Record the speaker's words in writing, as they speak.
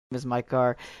Is Mike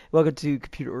R. Welcome to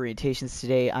Computer Orientations.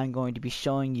 Today I'm going to be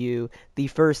showing you the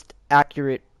first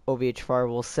accurate OVH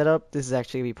firewall setup. This is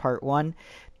actually going to be part one.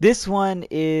 This one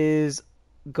is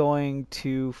going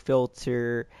to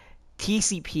filter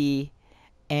TCP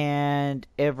and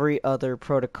every other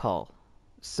protocol.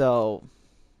 So,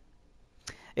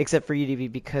 except for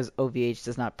UDP because OVH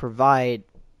does not provide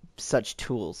such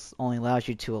tools. Only allows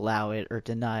you to allow it or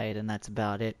deny it, and that's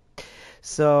about it.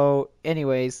 So,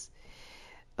 anyways.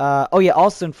 Oh yeah,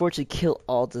 also unfortunately Kill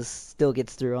Alt still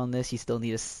gets through on this. You still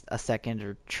need a second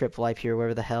or trip life here,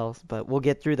 whatever the hell. But we'll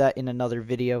get through that in another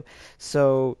video.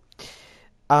 So,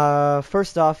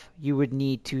 first off, you would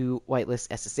need to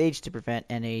whitelist SSH to prevent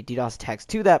any DDoS attacks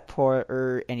to that port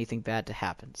or anything bad to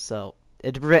happen. So,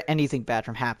 to prevent anything bad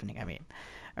from happening, I mean.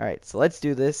 Alright, so let's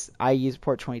do this. I use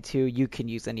port 22. You can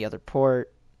use any other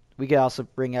port. We could also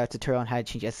bring out a tutorial on how to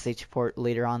change SSH port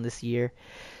later on this year.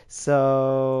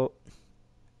 So...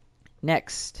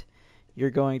 next, you're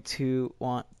going to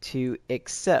want to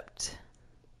accept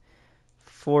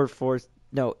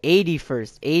 80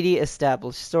 first. 80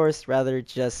 established source, rather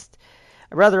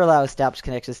allow established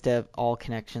connections instead of all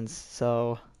connections.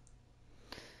 So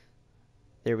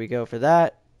there we go for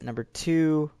that. Number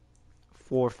 2,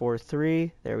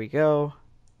 443. There we go.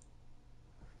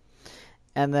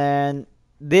 And then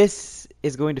this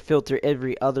is going to filter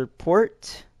every other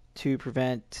port to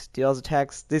prevent DDoS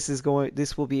attacks. This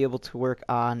will be able to work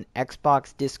on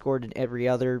Xbox, Discord, and every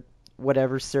other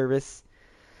whatever service.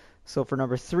 So for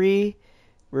number 3,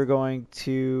 we're going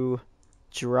to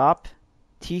drop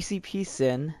TCP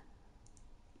SYN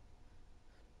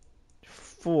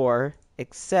for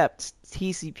accept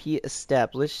TCP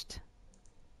established,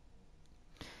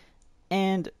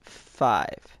 and 5,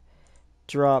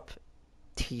 drop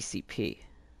TCP.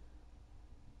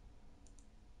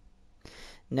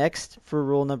 Next, for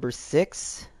rule number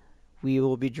 6, we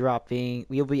will be dropping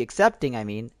UDP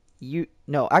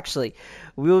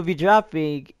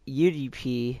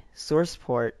source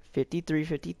port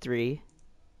 5353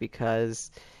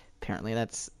 because apparently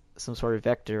that's some sort of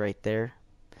vector right there.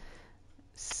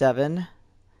 7,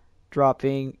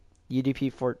 dropping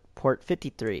UDP for port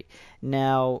 53.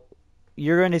 Now,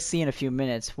 you're going to see in a few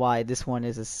minutes why this one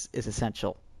is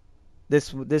essential.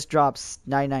 This drops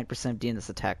 99% of DNS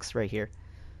attacks right here.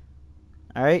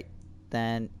 Alright,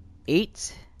 then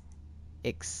 8,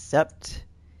 accept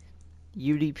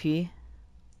UDP.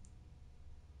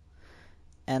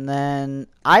 And then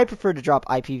I prefer to drop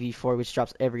IPv4, which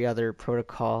drops every other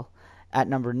protocol, at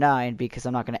number 9 because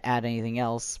I'm not going to add anything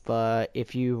else. But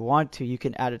if you want to, you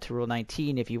can add it to rule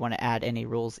 19 if you want to add any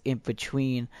rules in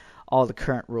between all the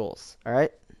current rules.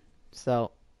 Alright,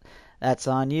 so that's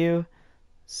on you.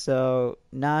 So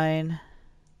 9,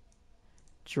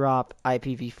 drop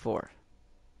IPv4.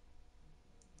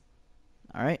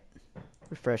 Alright,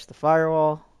 refresh the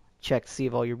firewall, check to see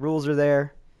if all your rules are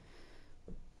there.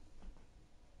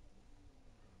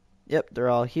 Yep, they're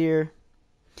all here.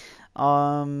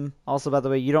 Also, by the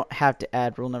way, you don't have to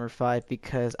add rule number 5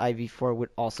 because IV4 would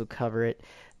also cover it.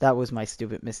 That was my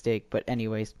stupid mistake, but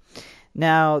anyways.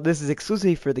 Now, this is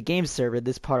exclusively for the game server,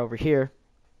 this part over here.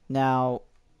 Now,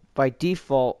 by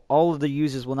default, all of the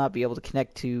users will not be able to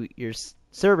connect to your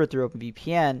server through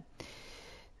OpenVPN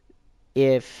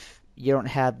if you don't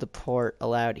have the port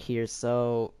allowed here.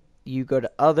 So you go to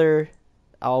other.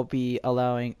 I'll be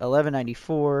allowing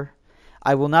 1194.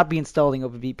 I will not be installing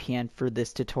OpenVPN for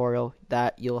this tutorial.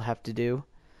 That you'll have to do.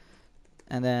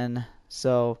 And then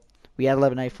so we add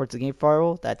 1194 to the game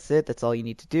firewall. That's it. That's all you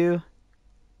need to do.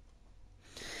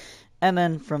 And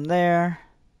then from there,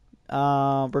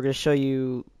 we're going to show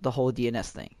you the whole DNS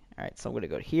thing. All right. So I'm going to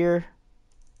go here.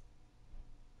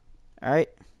 All right.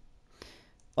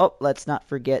 Oh, let's not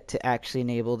forget to actually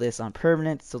enable this on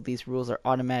permanent, so these rules are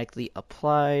automatically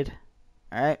applied.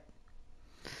 Alright.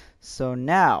 So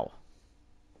now,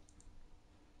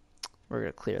 we're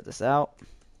going to clear this out.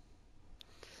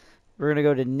 We're going to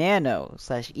go to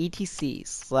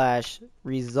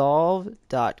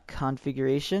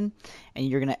nano/etc/resolve.configuration, and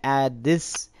you're going to add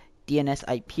this DNS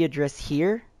IP address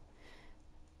here,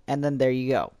 and then there you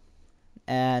go.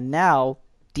 And now,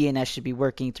 DNS should be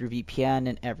working through VPN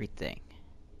and everything.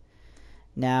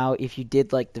 Now, if you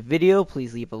did like the video,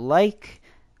 please leave a like,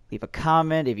 leave a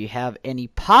comment. If you have any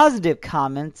positive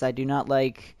comments, I do not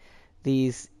like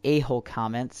these a-hole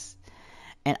comments.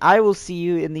 And I will see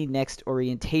you in the next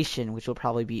orientation, which will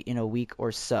probably be in a week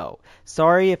or so.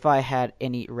 Sorry if I had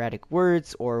any erratic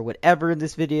words or whatever in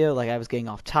this video, like I was getting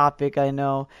off topic, I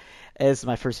know. This is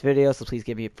my first video, so please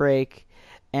give me a break.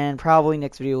 And probably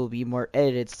next video will be more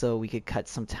edited so we could cut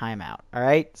some time out.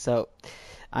 Alright, so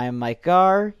I'm Mike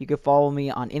R. You can follow me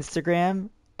on Instagram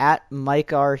at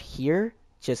Mike R here,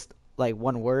 just like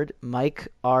one word, Mike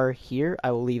R here.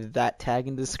 I will leave that tag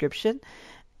in the description,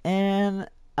 and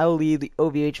I will leave the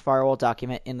OVH firewall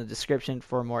document in the description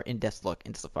for a more in-depth look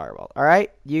into the firewall. All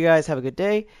right, you guys have a good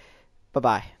day.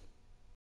 Bye-bye.